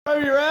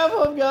Rugby wrap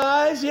up,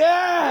 guys.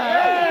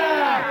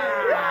 Yeah.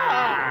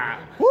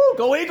 Woo,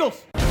 go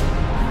Eagles.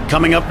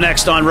 Coming up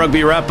next on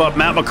Rugby Wrap Up,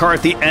 Matt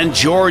McCarthy and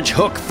George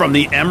Hook from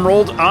the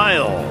Emerald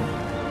Isle.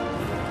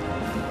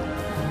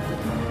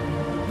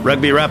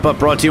 Rugby Wrap Up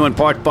brought to you in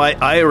part by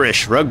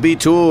Irish Rugby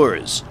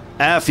Tours,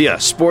 AFIA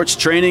Sports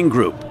Training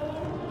Group,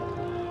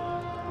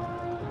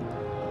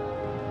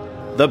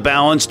 The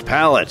Balanced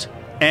Palate,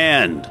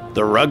 and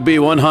the Rugby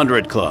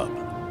 100 Club.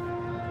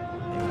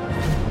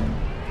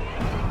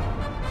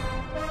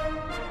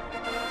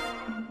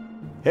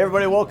 Hey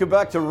everybody, welcome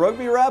back to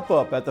Rugby Wrap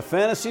Up at the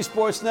Fantasy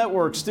Sports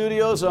Network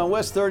studios on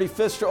West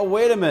 35th Street. Oh,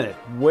 wait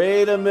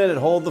a minute,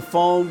 hold the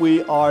phone.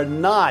 We are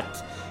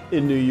not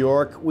in New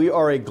York. We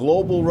are a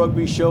global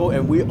rugby show,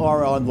 and we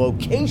are on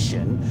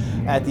location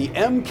at the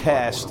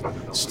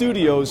MCAST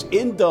studios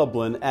in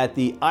Dublin at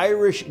the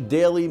Irish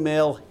Daily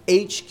Mail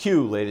HQ,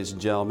 ladies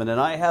and gentlemen.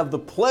 And I have the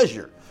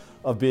pleasure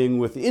of being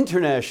with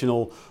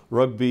international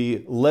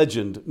rugby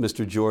legend,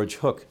 Mr. George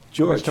Hook.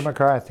 George. Mr.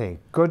 McCarthy,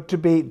 good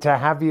to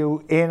have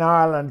you in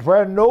Ireland,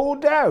 where no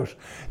doubt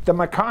the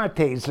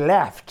McCarthys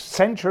left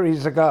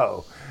centuries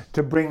ago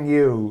to bring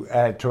you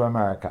to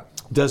America.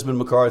 Desmond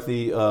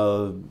McCarthy,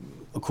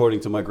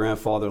 according to my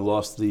grandfather,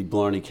 lost the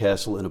Blarney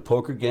Castle in a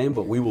poker game,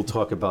 but we will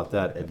talk about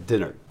that at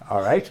dinner.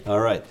 All right.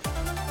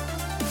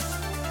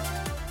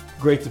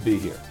 Great to be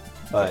here.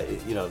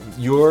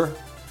 You're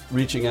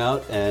reaching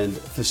out and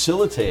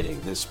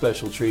facilitating this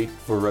special treat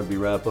for Rugby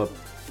Wrap Up.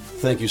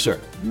 Thank you,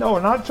 sir. No,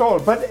 not at all.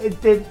 But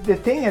the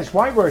thing is,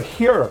 why we're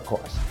here, of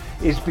course,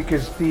 is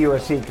because the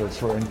US Eagles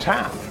were in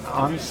town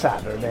on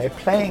Saturday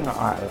playing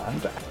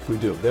Ireland. We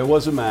do. There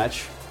was a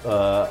match.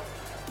 I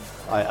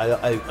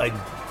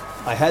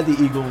had the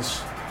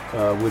Eagles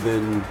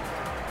within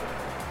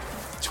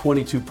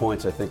 22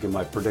 points, I think, in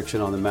my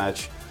prediction on the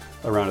match,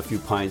 around a few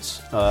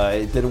pints.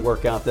 It didn't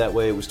work out that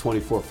way. It was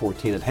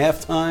 24-14 at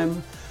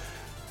halftime.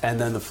 And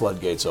then the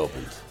floodgates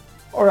opened.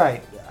 All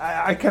right,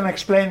 I can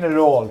explain it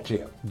all to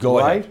you. Go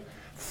ahead.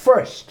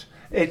 First,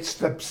 it's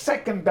the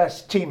second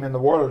best team in the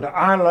world,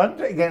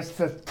 Ireland, against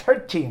the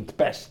 13th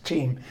best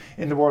team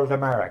in the world,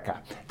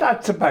 America.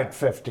 That's about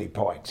 50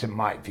 points in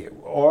my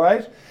view, all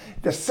right?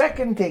 The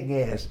second thing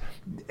is,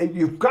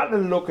 you've got to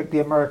look at the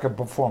American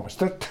performance.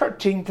 They're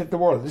 13th in the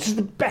world. This is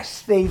the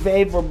best they've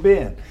ever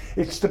been.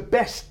 It's the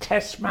best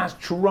test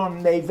match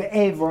run they've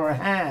ever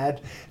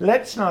had.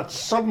 Let's not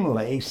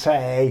suddenly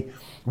say,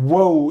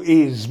 woe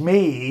is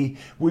me,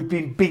 we've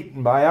been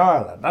beaten by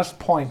Ireland. That's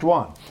point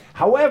one.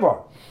 However,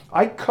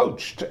 I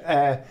coached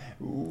in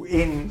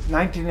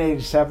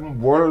 1987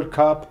 World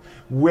Cup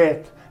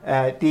with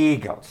the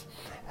Eagles.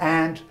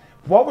 And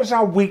what was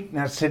our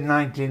weakness in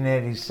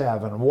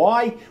 1987?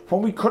 Why?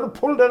 When we could have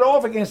pulled it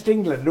off against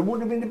England, it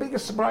would have been the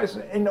biggest surprise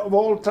of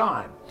all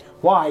time.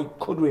 Why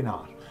could we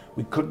not?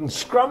 We couldn't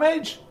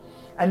scrummage,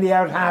 and the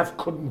out half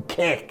couldn't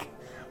kick.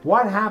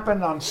 What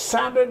happened on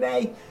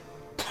Saturday?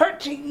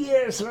 30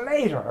 years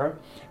later,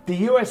 the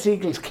US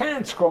Eagles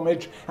can't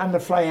scrummage and the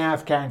fly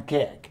half can't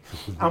kick.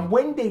 And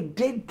when they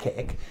did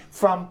kick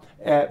from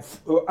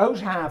out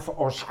half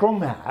or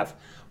scrum half,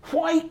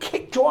 why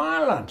kick to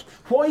Ireland?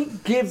 Why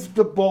give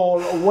the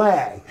ball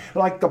away?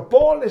 Like, the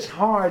ball is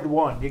hard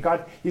won. You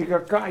got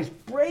guys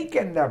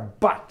breaking their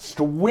butts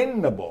to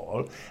win the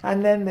ball,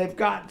 and then they've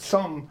got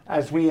some,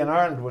 as we in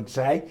Ireland would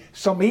say,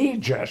 some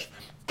idiot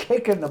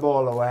kicking the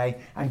ball away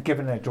and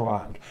giving it to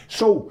Ireland.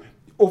 So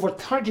over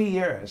 30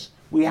 years,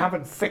 we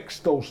haven't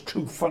fixed those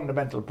two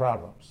fundamental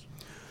problems.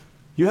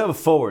 You have a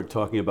forward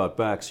talking about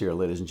backs here,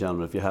 ladies and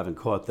gentlemen, if you haven't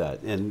caught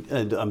that.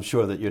 And I'm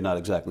sure that you're not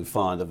exactly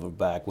fond of a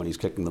back when he's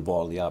kicking the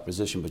ball to the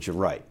opposition, but you're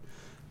right.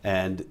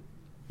 And,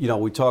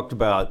 we talked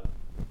about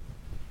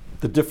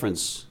the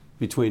difference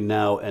between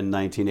now and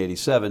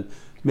 1987.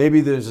 Maybe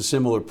there's a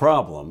similar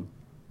problem,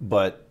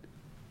 but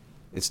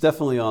it's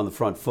definitely on the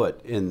front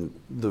foot in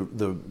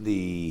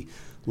the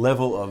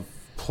level of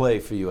play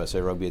for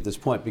USA Rugby at this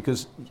point,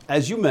 because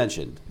as you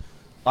mentioned,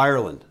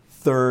 Ireland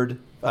first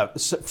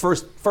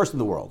in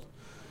the world.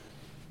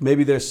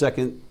 Maybe they're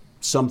second,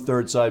 some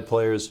third side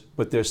players,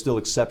 but they're still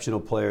exceptional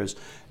players.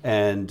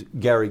 And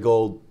Gary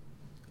Gold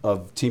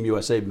of Team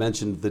USA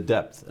mentioned the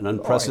depth, an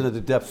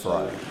unprecedented depth for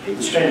Ireland. The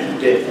strength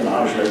of depth in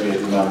Irish rugby at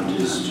the moment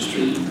is just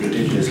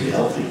ridiculously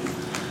healthy.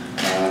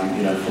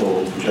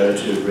 For Joe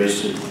to have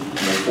rested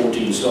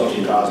 14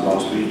 starting guys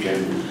last week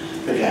and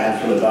pick a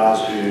handful of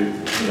guys who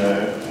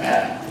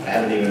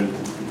haven't even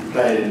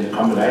played in the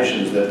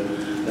combinations that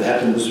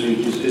happened this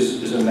week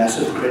is a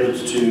massive credit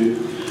to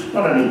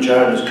not only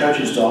Joe and his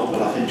coaching staff,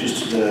 but I think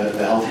just to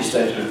the healthy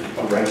state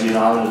of rugby in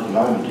Ireland at the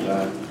moment.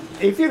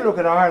 If you look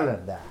at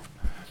Ireland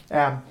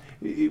now,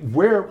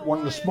 we're one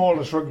of the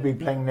smallest rugby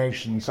playing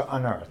nations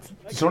on earth.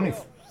 There's only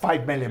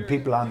 5 million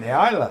people on the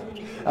island,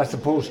 as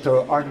opposed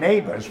to our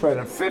neighbours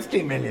where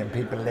 50 million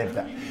people live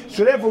there.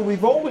 So therefore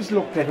we've always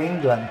looked at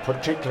England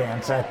particularly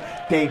and said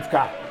they've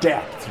got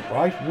depth,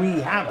 right?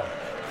 We haven't.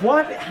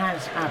 What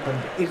has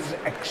happened is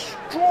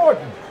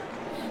extraordinary,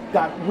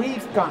 that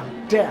we've got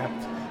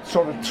depth,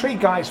 sort of 3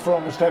 guys for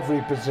almost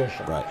every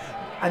position. Right.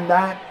 And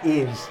that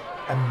is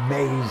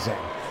amazing.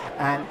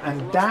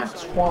 And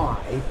that's why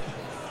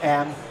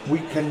we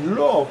can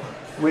look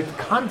with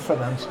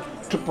confidence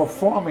to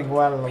performing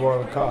well in the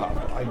World Cup.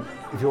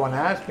 If you want to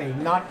ask me,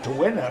 not to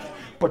win it,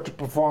 but to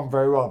perform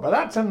very well. But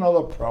that's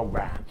another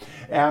program.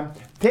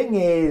 Thing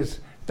is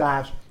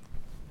that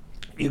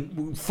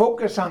you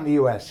focus on the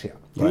US here.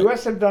 The Right.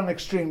 US have done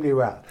extremely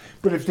well.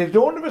 But if they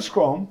don't have a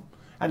scrum,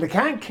 and they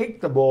can't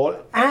kick the ball,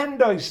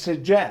 and I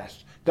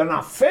suggest they're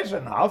not fit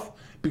enough,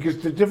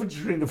 because the difference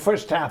between the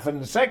first half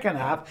and the second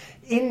half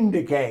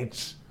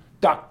indicates,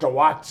 Dr.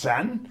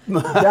 Watson,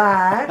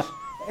 that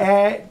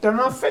they're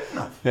not fit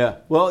enough. Yeah.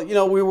 Well, you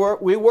know, we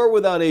were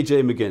without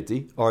A.J.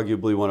 McGinty,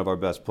 arguably one of our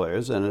best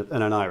players, and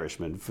an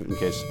Irishman, in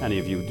case any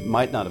of you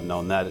might not have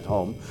known that at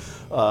home.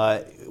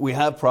 We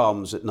have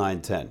problems at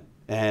 9-10.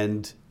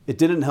 And it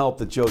didn't help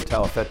that Joe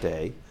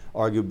Talafete,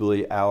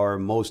 arguably our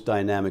most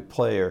dynamic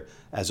player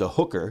as a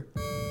hooker,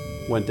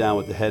 went down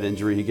with the head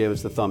injury. He gave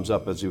us the thumbs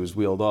up as he was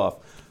wheeled off.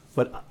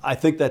 But I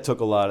think that took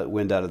a lot of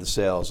wind out of the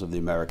sails of the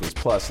Americans.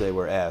 Plus, they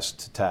were asked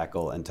to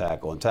tackle and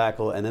tackle and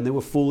tackle, and then they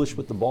were foolish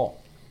with the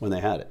ball when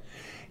they had it.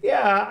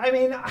 Yeah, I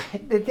mean,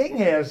 the thing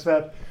is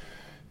that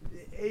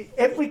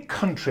every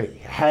country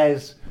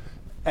has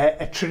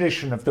a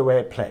tradition of the way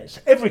it plays.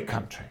 Every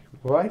country,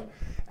 right?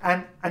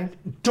 And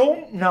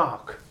don't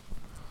knock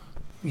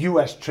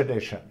U.S.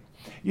 tradition.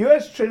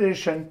 U.S.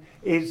 tradition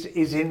is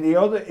in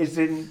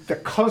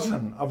the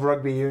cousin of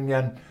rugby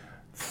union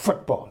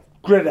football,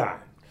 gridiron.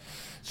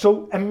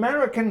 So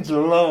Americans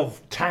love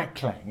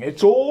tackling.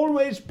 It's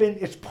always been,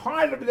 it's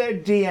part of their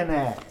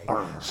DNA.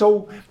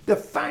 So the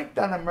fact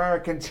that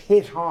Americans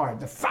hit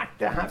hard, the fact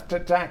they have to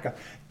tackle,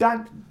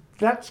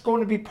 that's going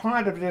to be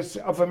part of this,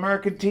 of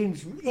American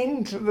teams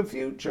into the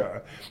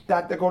future,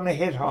 that they're going to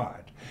hit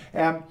hard.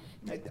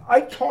 I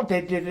thought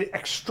they did it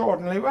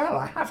extraordinarily well,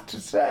 I have to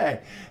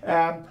say.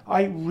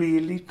 I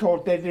really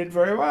thought they did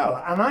very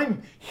well. And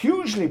I'm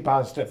hugely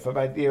positive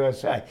about the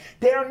USA.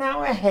 They are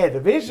now ahead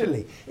of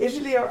Italy.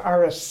 Italy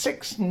are a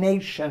Six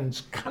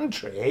Nations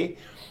country,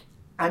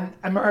 and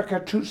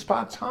America 2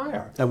 spots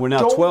higher. And we're now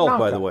Don't 12, knock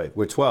by it. the way.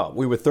 We're 12.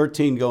 We were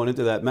 13 going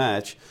into that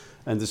match,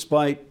 and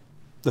despite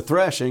the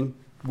thrashing,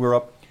 we're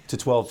up to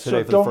 12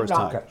 today for the first time.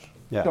 So don't knock it.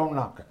 Yeah. Don't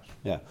knock it.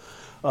 Yeah.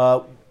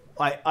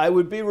 I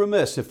would be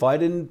remiss if I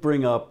didn't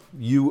bring up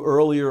you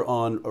earlier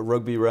on a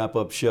Rugby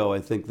Wrap-Up show, I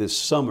think this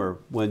summer,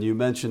 when you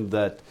mentioned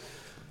that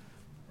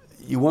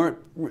you weren't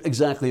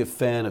exactly a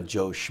fan of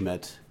Joe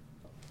Schmidt,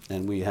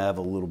 and we have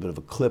a little bit of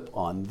a clip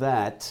on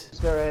that.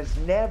 There has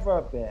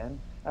never been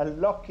a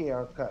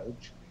luckier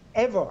coach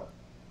ever,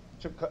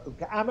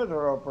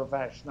 amateur or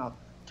professional,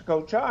 to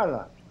coach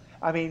Ireland.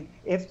 I mean,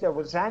 if there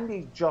was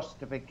any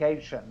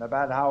justification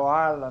about how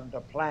Ireland are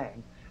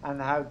playing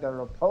and how their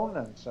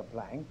opponents are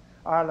playing,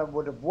 Ireland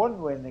would have 1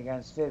 win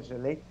against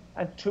Italy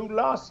and 2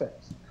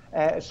 losses.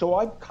 So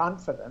I'm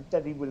confident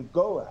that he will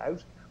go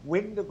out,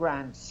 win the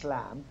Grand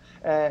Slam.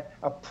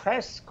 A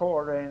press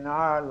corps in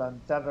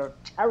Ireland that are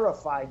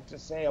terrified to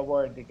say a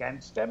word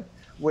against him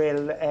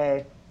will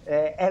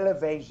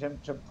elevate him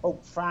to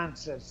Pope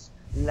Francis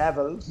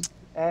levels,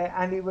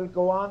 and he will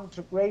go on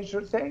to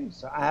greater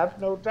things. I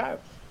have no doubt.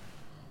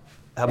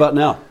 How about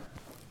now?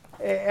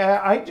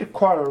 I did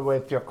quarrel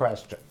with your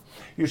question.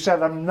 You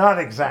said I'm not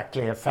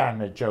exactly a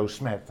fan of Joe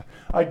Smith.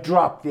 I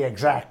dropped the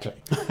exactly.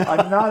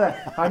 I'm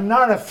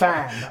not a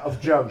fan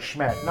of Joe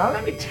Schmidt. Now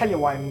let me tell you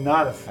why I'm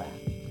not a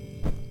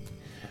fan.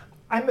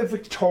 I'm a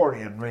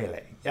Victorian,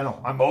 really. You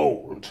know, I'm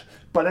old,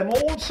 but I'm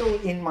also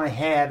in my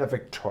head a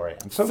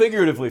Victorian. So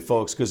Figuratively,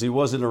 folks, because he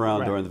wasn't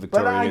around during the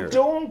Victorian but era. I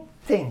don't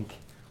think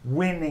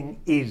winning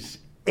is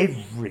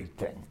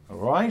everything, all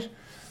right?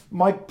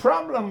 My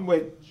problem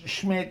with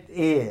Schmidt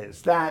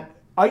is that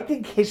I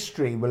think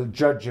history will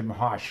judge him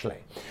harshly,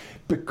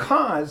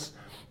 because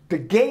the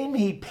game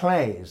he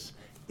plays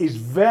is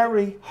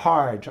very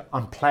hard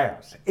on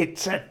players.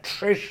 It's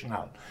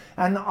attritional.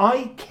 And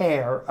I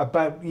care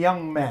about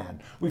young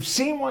men. We've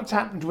seen what's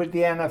happened with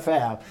the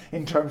NFL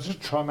in terms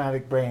of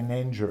traumatic brain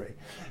injury.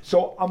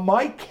 So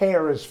my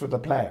care is for the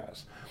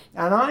players.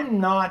 And I'm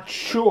not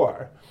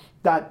sure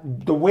that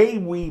the way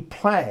we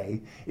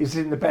play is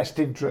in the best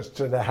interest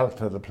of the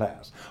health of the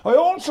players. I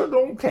also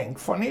don't think,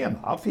 funny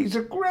enough, he's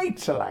a great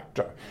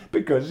selector,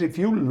 because if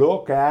you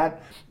look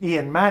at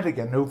Ian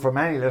Madigan, who for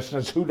many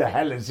listeners, who the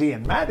hell is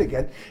Ian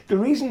Madigan? The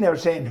reason they're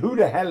saying who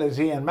the hell is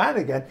Ian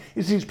Madigan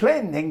is he's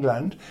playing in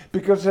England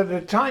because at a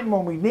time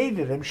when we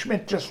needed him,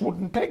 Schmidt just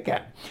wouldn't pick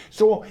him.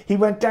 So he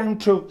went down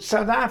to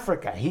South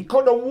Africa. He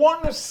could have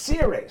won a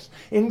series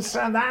in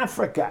South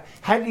Africa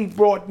had he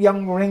brought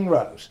young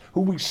Ringrose,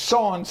 who we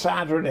saw on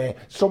Saturday,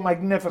 so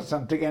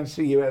magnificent against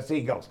the US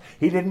Eagles.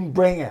 He didn't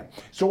bring him.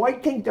 So I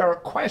think there are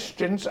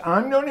questions, and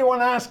I'm the only one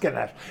asking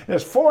it.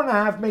 There's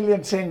 4.5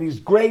 million saying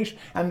he's great,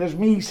 and there's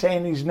me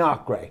saying he's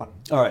not great. All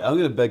right, I'm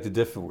going to beg to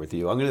differ with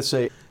you. I'm going to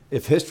say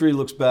if history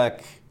looks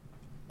back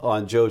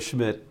on Joe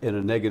Schmidt in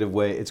a negative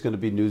way, it's going to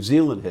be New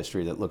Zealand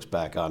history that looks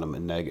back on him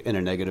in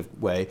a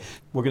negative way.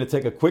 We're going to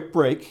take a quick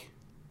break,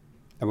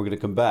 and we're going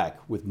to come back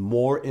with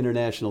more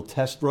international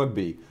test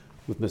rugby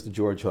with Mr.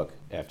 George Hook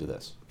after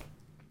this.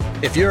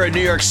 If you're in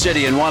New York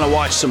City and want to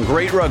watch some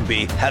great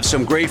rugby, have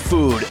some great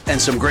food,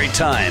 and some great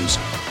times,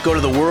 go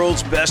to the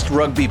world's best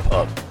rugby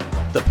pub,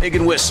 the Pig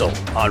and Whistle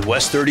on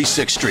West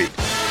 36th Street.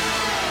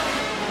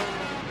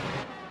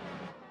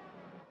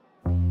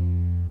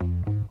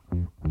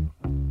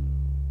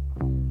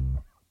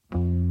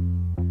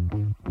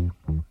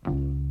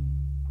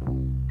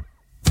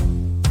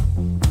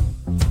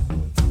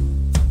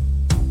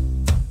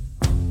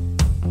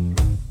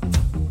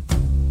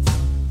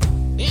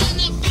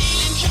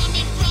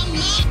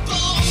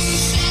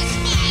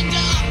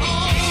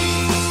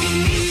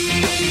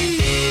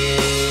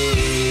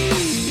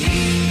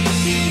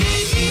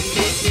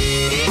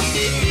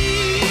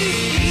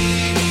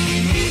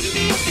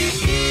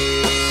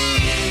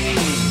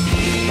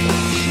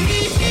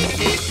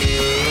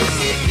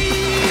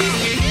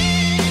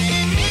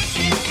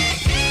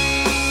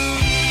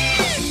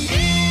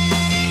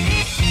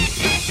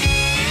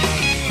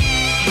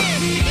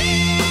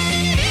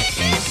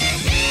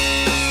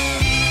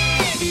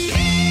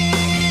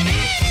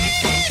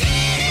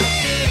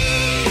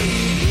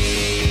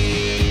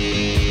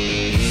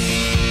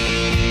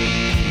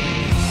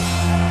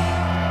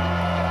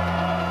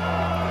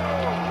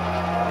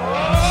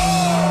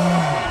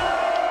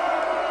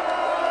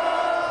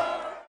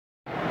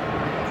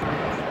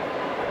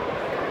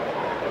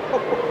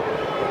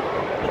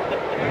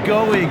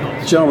 Go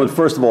Eagles. Gentlemen,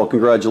 first of all,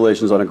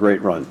 congratulations on a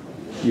great run.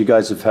 You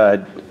guys have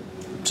had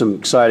some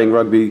exciting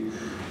rugby.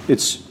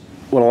 It's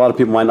what a lot of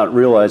people might not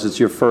realize. It's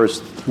your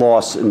first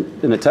loss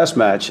in a test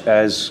match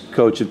as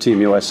coach of Team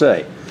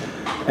USA.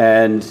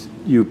 And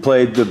you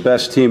played the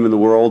best team in the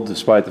world,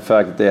 despite the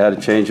fact that they had a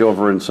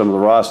changeover in some of the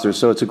rosters.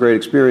 So it's a great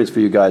experience for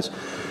you guys.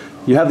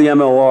 You have the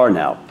MLR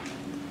now,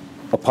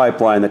 a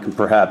pipeline that can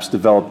perhaps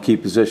develop key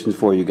positions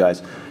for you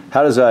guys.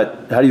 How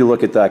do you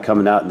look at that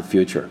coming out in the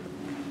future?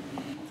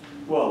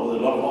 Well, with a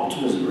lot of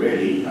optimism,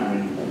 really. I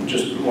mean,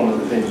 just one of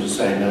the things I was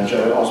saying,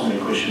 Joe asked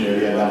me a question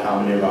earlier about how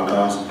many of our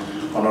guys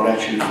are not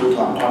actually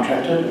full-time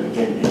contracted. And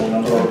again,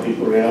 not a lot of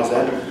people realize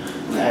that.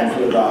 There's a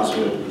handful of guys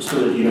who are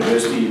still at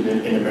university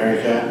in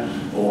America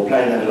or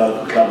playing at a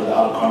local club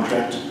without a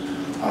contract.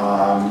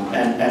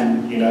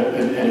 And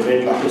an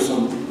event like this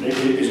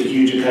is a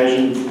huge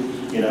occasion,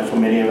 for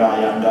many of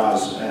our young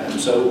guys. And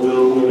so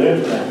we'll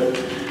learn from that. But,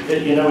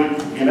 we can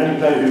only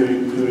play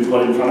who we've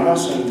got in front of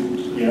us. And,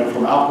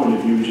 from our point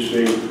of view,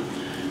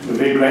 we're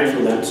very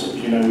grateful that,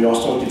 we are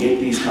starting to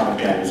get these kind of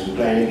games and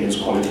playing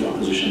against quality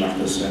opposition like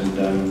this.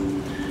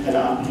 And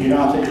I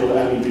think it'll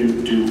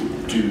only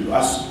do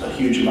us a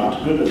huge amount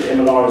of good. But the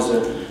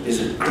MLR is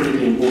a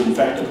critically important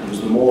factor,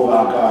 because the more of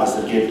our guys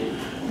that get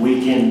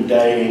week in,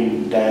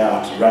 day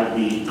out,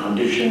 rugby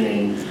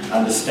conditioning,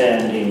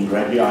 understanding,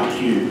 rugby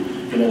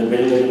IQ, the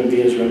better they're going to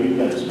be as rugby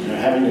players.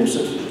 Having them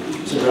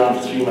sit around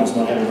for 3 months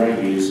not having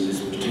rugby is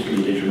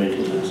particularly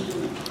detrimental to us.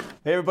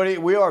 Hey everybody,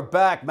 we are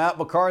back. Matt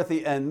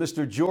McCarthy and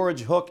Mr.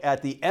 George Hook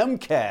at the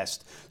MCAST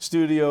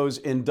studios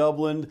in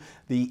Dublin,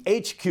 the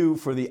HQ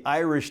for the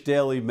Irish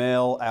Daily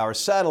Mail, our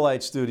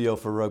satellite studio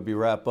for Rugby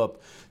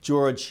Wrap-Up.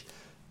 George,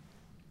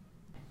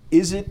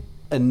 is it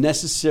a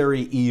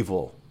necessary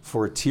evil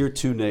for a Tier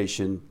 2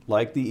 nation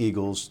like the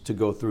Eagles to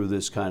go through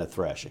this kind of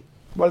thrashing?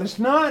 Well, it's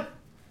not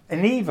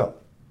an evil,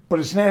 but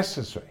it's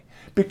necessary.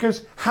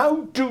 Because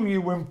how do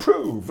you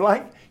improve?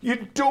 You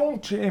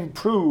don't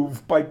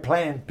improve by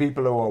playing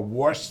people who are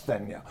worse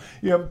than you.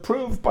 You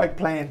improve by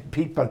playing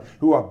people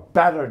who are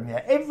better than you.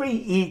 Every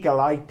Eagle,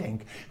 I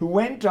think, who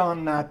went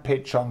on that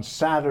pitch on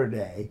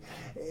Saturday,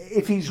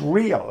 if he's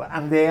real,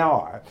 and they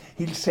are,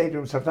 he'll say to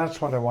himself,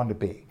 that's what I want to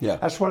be. Yeah.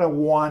 That's what I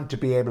want to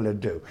be able to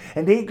do.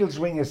 And Eagles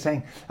Wing is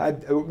saying,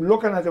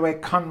 looking at the way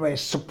Conway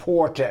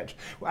supported,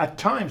 at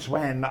times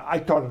when I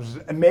thought it was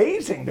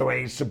amazing the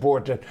way he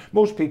supported,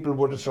 most people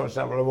would have sort of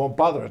said, well, I won't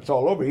bother, it's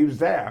all over, he was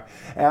there.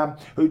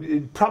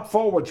 Prop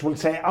forwards will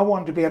say, I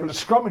want to be able to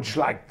scrummage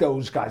like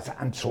those guys,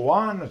 and so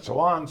on, and so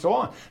on, and so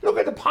on. Look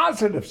at the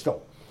positive stuff.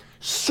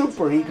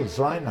 Super Eagles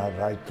line out,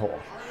 I thought.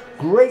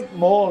 Great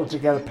maul to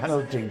get a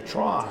penalty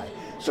try.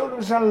 So there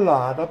was a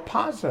lot of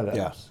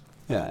positives.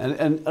 Yeah,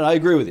 and I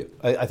agree with you.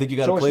 I think you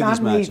got to play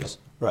these matches.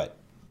 Right.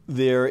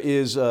 There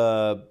is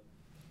a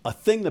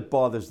thing that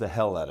bothers the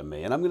hell out of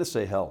me, and I'm going to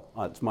say hell.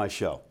 It's my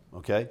show,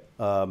 okay?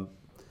 The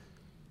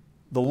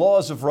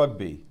laws of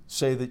rugby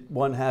say that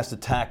one has to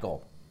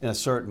tackle in a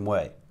certain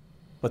way,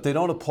 but they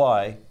don't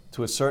apply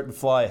to a certain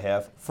fly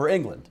half for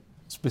England,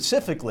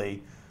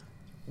 specifically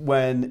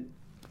when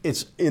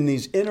it's in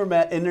these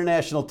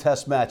international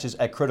test matches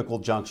at critical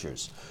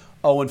junctures.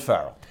 Owen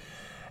Farrell.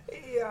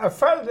 Yeah,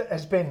 Farrell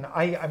has been,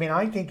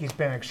 I think he's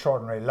been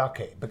extraordinarily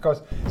lucky,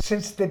 because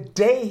since the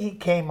day he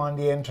came on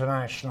the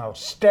international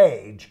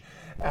stage,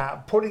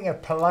 putting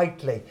it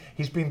politely,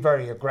 he's been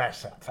very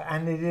aggressive.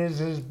 And it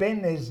has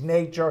been his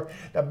nature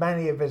that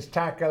many of his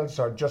tackles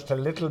are just a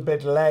little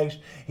bit late.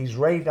 He's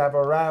ready to have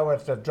a row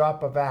at the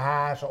drop of a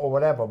hat or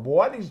whatever. But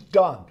what he's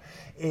done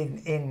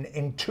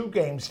in 2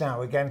 games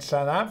now against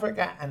South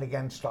Africa and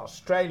against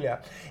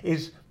Australia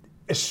is,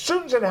 as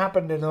soon as it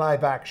happened in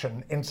live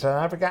action in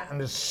South Africa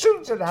and as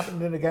soon as it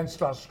happened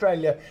against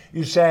Australia,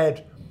 you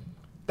said,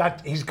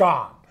 That he's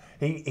gone.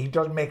 He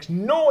makes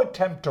no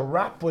attempt to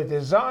rap with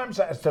his arms,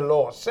 as the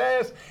law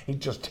says. He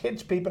just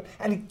hits people,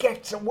 and he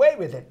gets away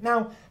with it.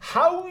 Now,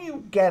 how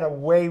you get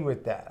away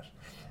with that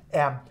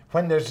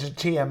when there's a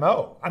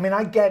TMO? I mean,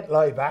 I get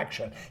live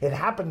action. It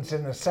happens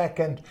in a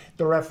second.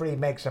 The referee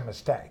makes a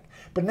mistake.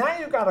 But now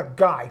you've got a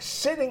guy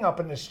sitting up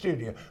in the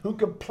studio who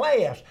can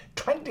play it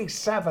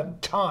 27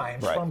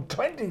 times from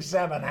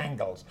 27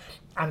 angles,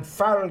 and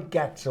Farrell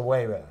gets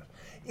away with it.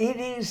 It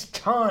is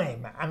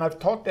time, and I've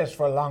thought this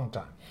for a long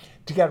time,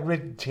 to get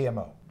rid of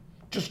TMO.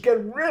 Just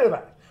get rid of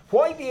it.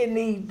 Why do you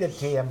need the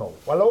TMO?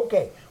 Well,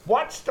 okay,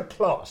 what's the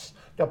plus?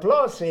 The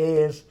plus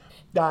is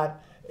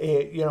that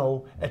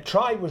a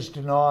try was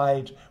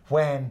denied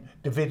when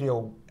the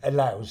video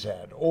allows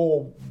it,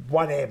 or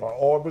whatever,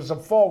 or it was a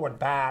forward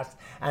pass,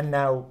 and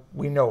now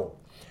we know.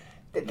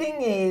 The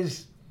thing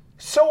is,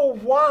 so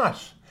what?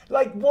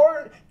 Like,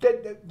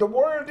 the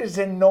world is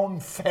in no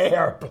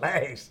fair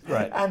place.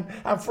 Right.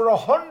 And for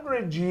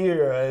 100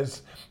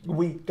 years,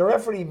 the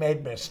referee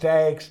made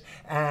mistakes,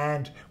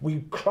 and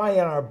we cry in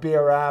our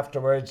beer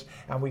afterwards,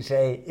 and we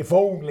say, if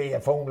only,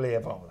 if only,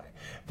 if only.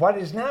 What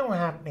is now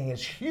happening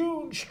is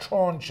huge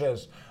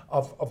tranches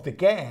of the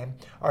game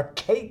are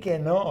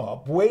taken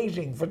up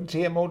waiting for the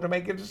TMO to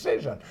make a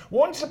decision.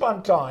 Once upon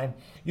a time,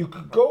 you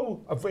could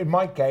go, in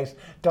my case,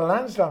 to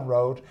Lansdowne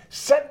Road,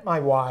 set my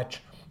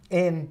watch,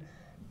 in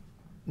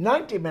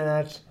 90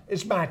 minutes,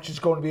 his match is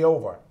going to be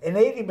over. An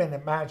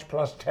 80-minute match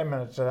plus 10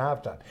 minutes at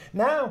halftime.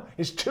 Now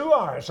it's 2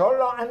 hours,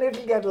 and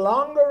it'll get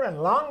longer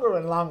and longer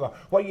and longer.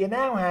 What you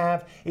now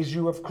have is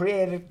you have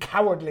created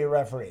cowardly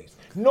referees.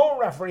 No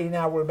referee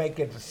now will make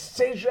a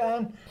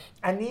decision,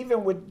 and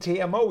even with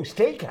TMO, he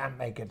still can't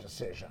make a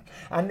decision.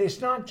 And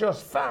it's not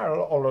just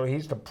Farrell, although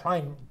he's the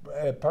prime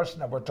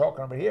person that we're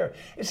talking about here.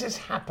 This has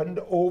happened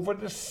over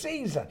the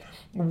season,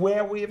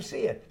 where we have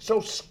seen it. So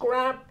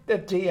scrap the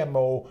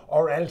TMO,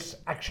 or else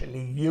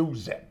actually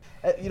use it.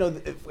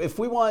 If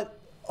we want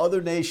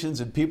other nations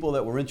and people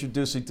that we're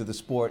introducing to the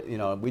sport,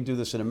 we do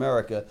this in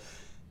America,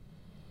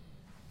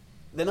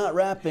 they're not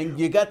rapping.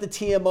 You got the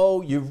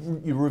TMO,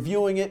 you're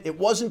reviewing it. It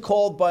wasn't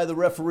called by the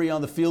referee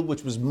on the field,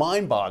 which was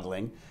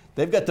mind-boggling.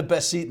 They've got the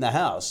best seat in the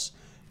house.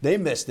 They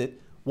missed it.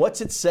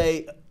 What's it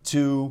say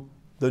to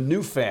the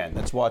new fan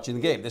that's watching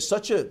the game? There's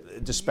such a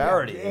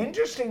disparity. Yeah,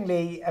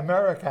 interestingly,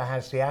 America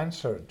has the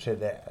answer to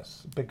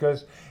this,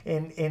 because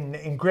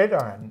in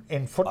gridiron,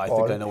 in football, I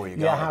think I know where you're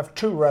you going. have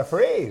 2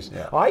 referees.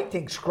 Yeah. I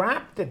think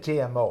scrap the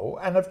TMO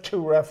and have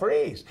 2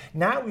 referees.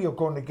 Now you're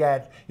going to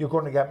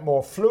get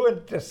more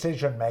fluid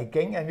decision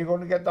making, and you're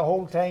going to get the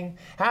whole thing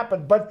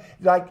happen. But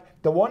like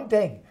the one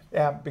thing.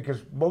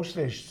 Because most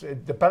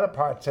of the better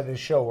parts of the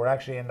show were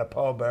actually in the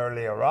pub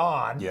earlier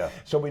on. Yeah.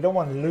 So we don't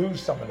want to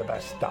lose some of the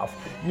best stuff.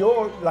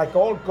 You're, like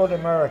all good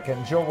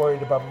Americans, you're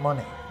worried about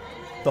money.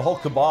 The whole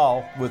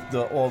cabal with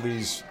all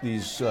these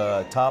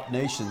top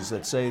nations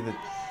that say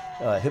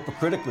that,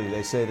 hypocritically,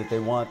 they say that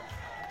they want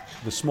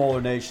the smaller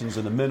nations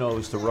and the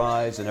minnows to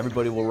rise, and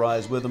everybody will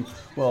rise with them.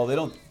 Well, they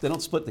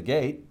don't split the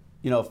gate.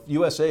 If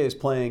USA is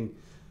playing,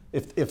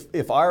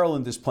 if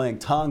Ireland is playing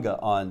Tonga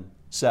on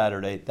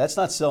Saturday, that's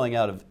not selling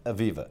out of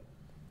Aviva.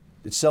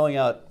 It's selling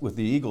out with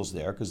the Eagles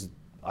there, because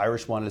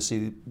Irish wanted to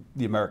see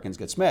the Americans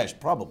get smashed,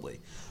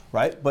 probably,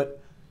 right?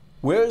 But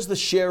where's the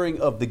sharing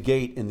of the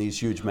gate in these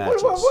huge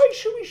matches? Well, why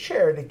should we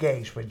share the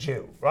gate with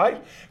you,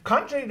 right?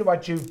 Contrary to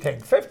what you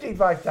think,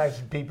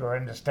 55,000 people are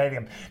in the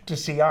stadium to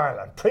see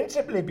Ireland,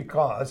 principally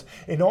because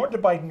in order to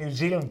buy the New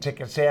Zealand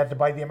tickets, they had to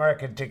buy the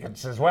American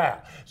tickets as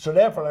well. So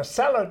therefore, a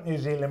sellout New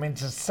Zealand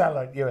means a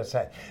sellout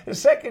USA. The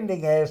second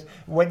thing is,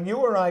 when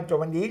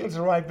the Eagles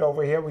arrived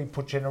over here, we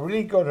put you in a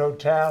really good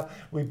hotel,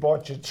 we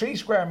bought you 3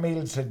 square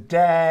meals a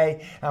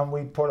day, and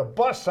we put a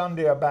bus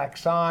under your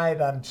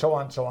backside, and so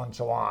on, so on,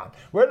 so on.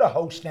 We're the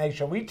host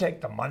nation, we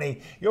take the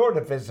money, you're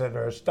the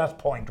visitors. That's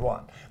point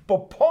 1.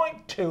 But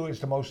point 2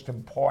 is the most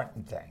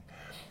important thing.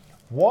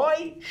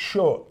 Why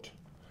should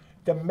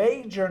the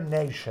major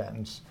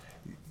nations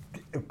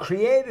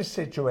create a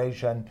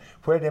situation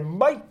where they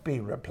might be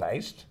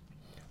replaced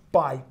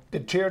by the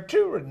tier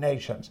 2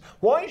 nations?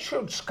 Why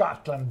should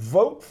Scotland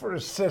vote for a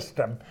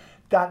system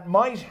that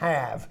might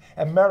have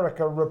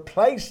America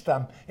replace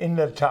them in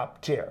the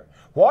top tier?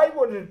 Why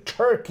would a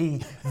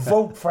turkey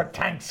vote for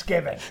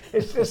Thanksgiving?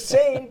 It's the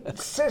same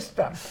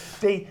system.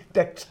 The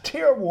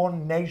tier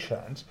 1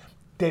 nations,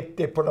 they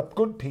put up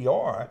good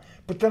PR,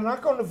 but they're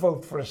not going to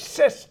vote for a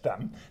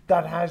system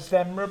that has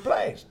them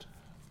replaced.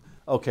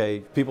 Okay,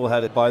 people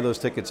had to buy those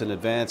tickets in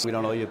advance. We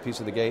don't owe you a piece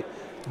of the gate.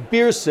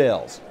 Beer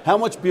sales. How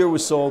much beer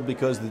was sold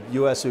because the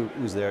U.S.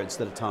 was there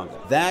instead of Tonga?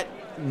 That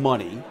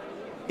money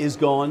is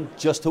gone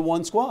just to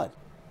one squad,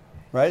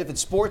 right? If it's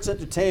sports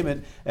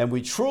entertainment and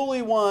we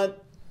truly want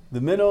the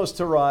minnows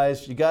to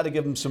rise, you got to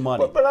give them some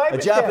money. But a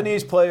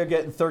Japanese player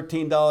getting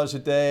 $13 a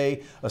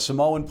day, a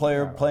Samoan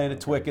player playing at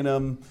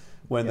Twickenham,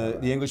 when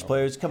the English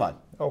players, come on.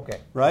 Okay.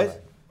 Right? All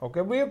right.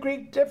 Okay, we agree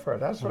to differ.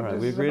 That's what All right,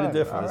 this we is agree to about.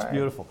 differ. All That's right.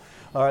 beautiful.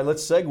 All right,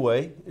 let's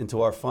segue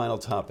into our final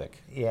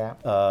topic.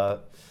 Yeah.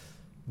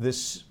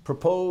 This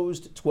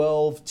proposed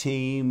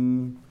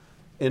 12-team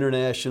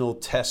international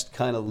test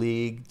kind of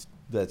league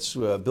that's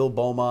Bill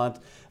Beaumont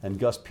and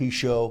Gus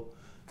Pichot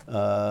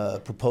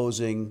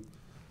proposing.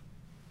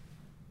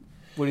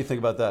 What do you think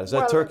about that? Is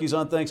that turkeys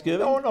on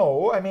Thanksgiving?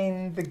 No. I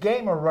mean, the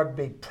game of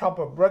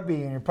rugby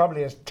union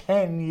probably has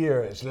 10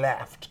 years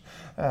left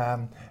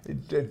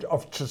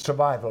to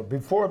survival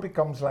before it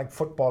becomes like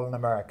football in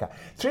America.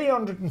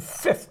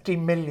 350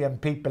 million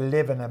people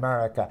live in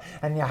America,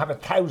 and you have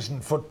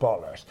 1,000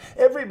 footballers.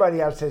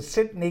 Everybody else is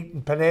sitting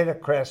eating potato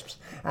crisps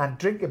and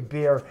drinking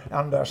beer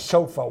on their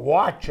sofa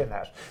watching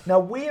it. Now,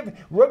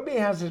 rugby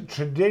has a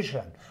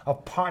tradition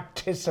of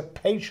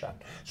participation.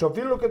 So if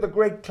you look at the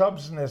great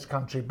clubs in this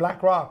country,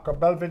 Blackrock or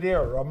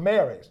Belvedere or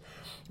Mary's,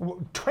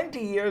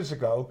 20 years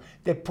ago,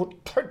 they put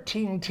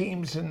 13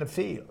 teams in the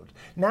field.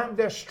 Now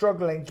they're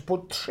struggling to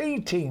put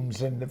 3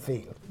 teams in the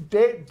field.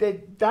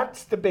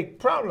 That's the big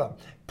problem.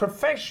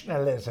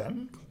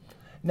 Professionalism.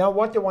 Now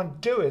what they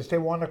want to do is they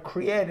want to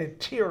create a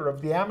tier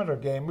of the amateur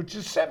game which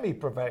is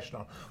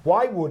semi-professional.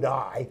 Why would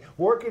I,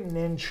 work in an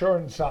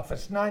insurance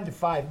office 9 to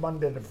 5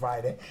 Monday to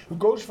Friday, who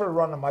goes for a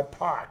run in my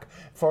park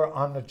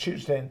on a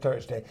Tuesday and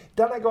Thursday,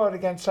 then I go out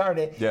against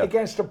Saturday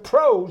against a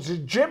pro who's a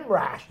gym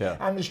rat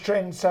and is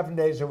training 7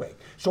 days a week.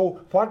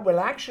 So what will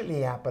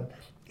actually happen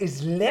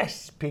is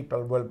less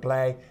people will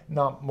play,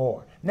 not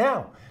more.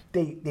 Now,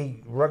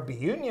 the rugby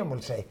union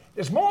will say,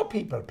 there's more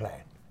people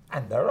playing.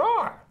 And there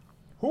are.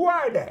 Who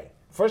are they?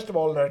 First of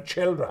all, they're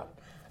children.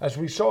 As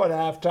we saw at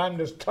half-time,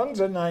 there's tons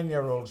of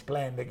 9-year-olds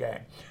playing the game.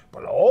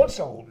 But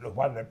also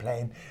what they're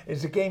playing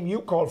is a game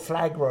you call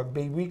flag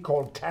rugby, we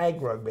call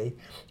tag rugby,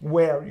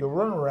 where you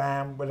run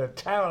around with a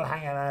towel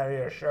hanging out of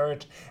your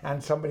shirt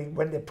and somebody,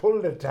 when they pull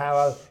the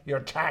towel, you're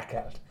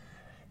tackled.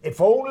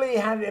 If only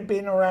had it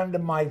been around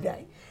in my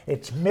day.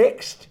 It's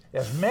mixed,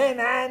 there's men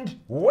and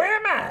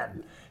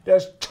women.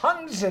 There's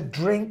tons of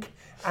drink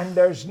and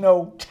there's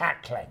no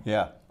tackling.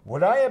 Yeah.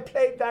 Would I have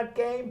played that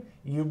game?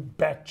 You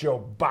bet your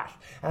butt.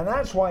 And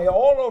that's why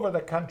all over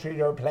the country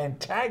they're playing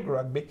tag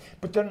rugby,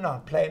 but they're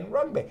not playing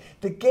rugby.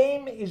 The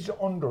game is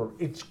under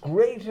its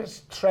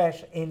greatest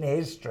threat in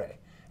history.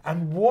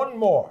 And one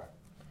more,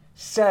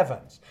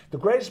 sevens. The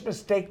greatest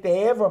mistake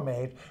they ever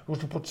made was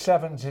to put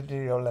sevens into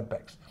the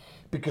Olympics.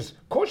 Because,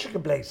 of course, you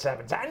can play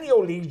sevens. Any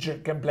old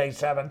Egypt can play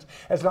sevens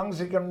as long as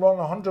he can run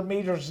 100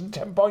 metres in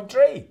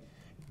 10.3.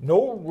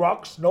 No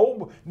rocks,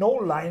 no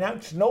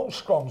lineouts, no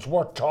scrums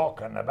worth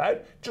talking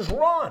about. Just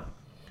run.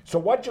 So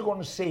what you're going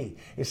to see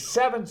is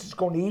sevens is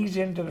going to ease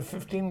into the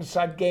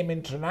 15-side game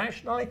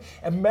internationally.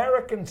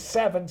 American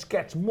sevens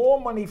gets more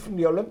money from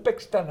the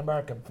Olympics than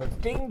American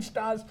 15s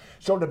does.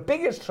 So the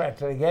biggest threat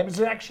to the game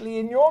is actually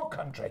in your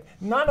country,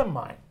 not in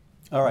mine.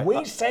 All right.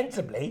 We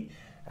sensibly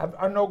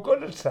are no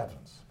good at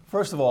sevens.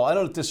 First of all, I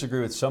don't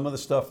disagree with some of the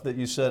stuff that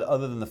you said,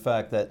 other than the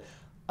fact that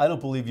I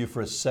don't believe you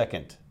for a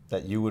second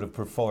that you would have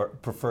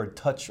preferred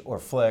touch or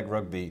flag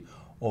rugby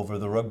over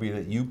the rugby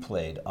that you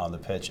played on the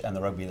pitch and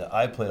the rugby that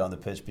I played on the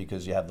pitch,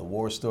 because you have the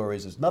war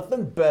stories. There's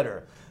nothing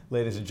better,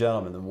 ladies and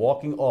gentlemen, than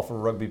walking off a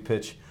rugby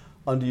pitch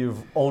under your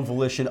own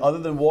volition, other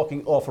than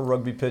walking off a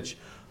rugby pitch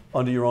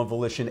under your own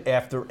volition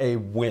after a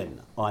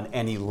win on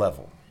any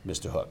level,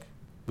 Mr. Hook.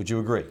 Would you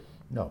agree?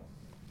 No.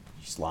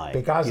 He's lying.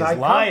 Because He's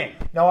lying.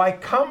 I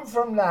come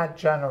from that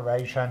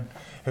generation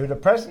who the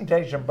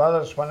Presentation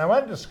Brothers, when I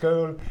went to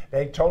school,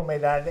 they told me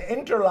that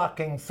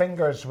interlocking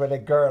fingers with a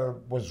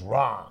girl was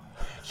wrong.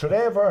 So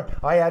therefore,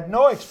 I had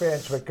no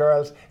experience with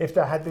girls. If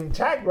there had been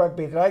tag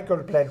rugby that I could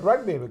have played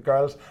rugby with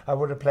girls, I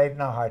would have played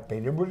in a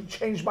heartbeat. It would have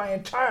changed my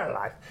entire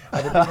life.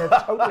 I'd have been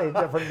a totally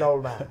different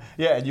old man.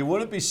 Yeah, and you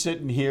wouldn't be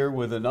sitting here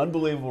with an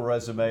unbelievable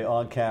resume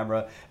on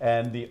camera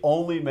and the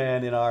only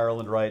man in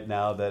Ireland right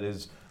now that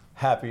is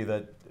happy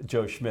that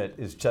Joe Schmidt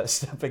is just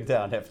stepping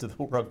down after the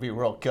Rugby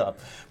World Cup.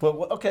 But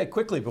okay,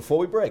 quickly before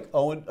we break,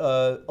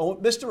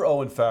 Mr.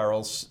 Owen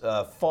Farrell's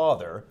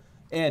father,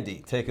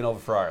 Andy, taking over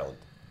for Ireland.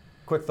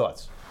 Quick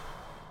thoughts.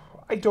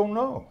 I don't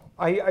know.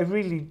 I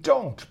really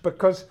don't,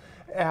 because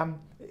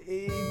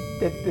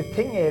the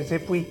thing is,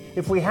 if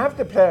we have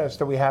the players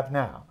that we have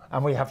now,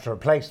 and we have to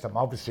replace them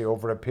obviously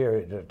over a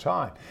period of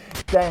time,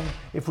 then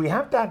if we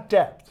have that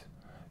depth,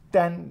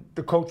 then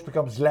the coach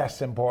becomes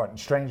less important,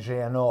 strangely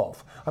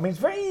enough. I mean, it's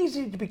very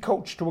easy to be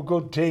coached to a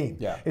good team.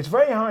 Yeah. It's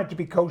very hard to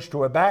be coached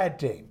to a bad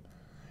team.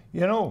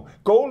 You know,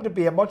 Gold would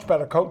be a much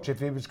better coach if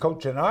he was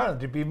coaching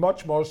Ireland. He'd be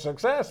much more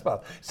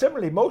successful.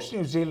 Similarly, most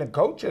New Zealand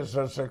coaches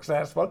are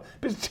successful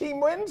because the team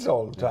wins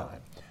all the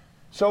time.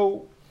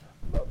 So,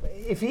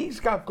 if he's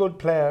got good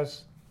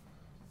players,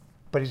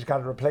 but he's got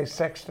to replace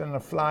Sexton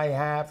at fly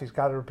half, he's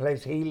got to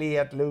replace Healy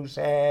at loose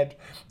head,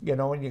 you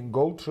know, and you can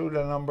go through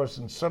the numbers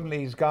and suddenly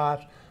he's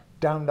got,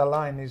 down the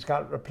line, he's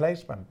got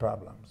replacement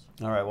problems.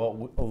 All right,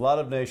 well, a lot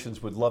of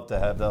nations would love to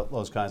have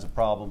those kinds of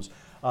problems.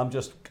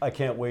 I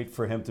can't wait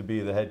for him to be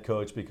the head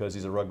coach because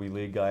he's a rugby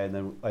league guy, and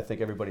then I think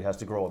everybody has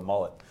to grow a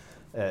mullet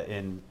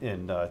in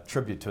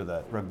tribute to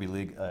that rugby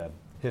league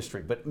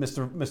history. But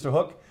Mr.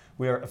 Hook,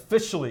 we are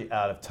officially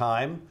out of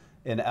time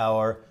in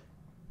our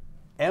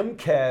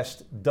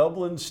MCAST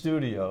Dublin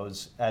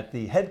studios at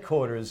the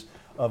headquarters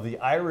of the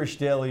Irish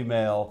Daily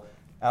Mail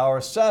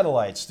our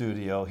satellite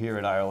studio here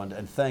in Ireland.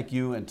 And thank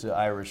you and to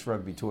Irish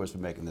Rugby Tours for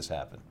making this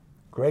happen.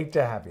 Great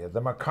to have you.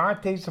 The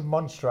McCarthys of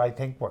Munster, I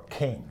think, were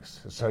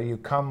kings. So you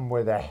come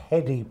with a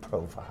heady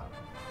profile.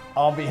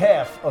 On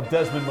behalf of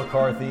Desmond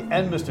McCarthy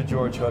and Mr.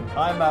 George Hook,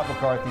 I'm Matt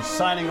McCarthy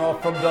signing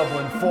off from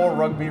Dublin for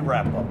Rugby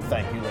Wrap Up.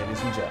 Thank you,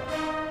 ladies and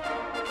gentlemen.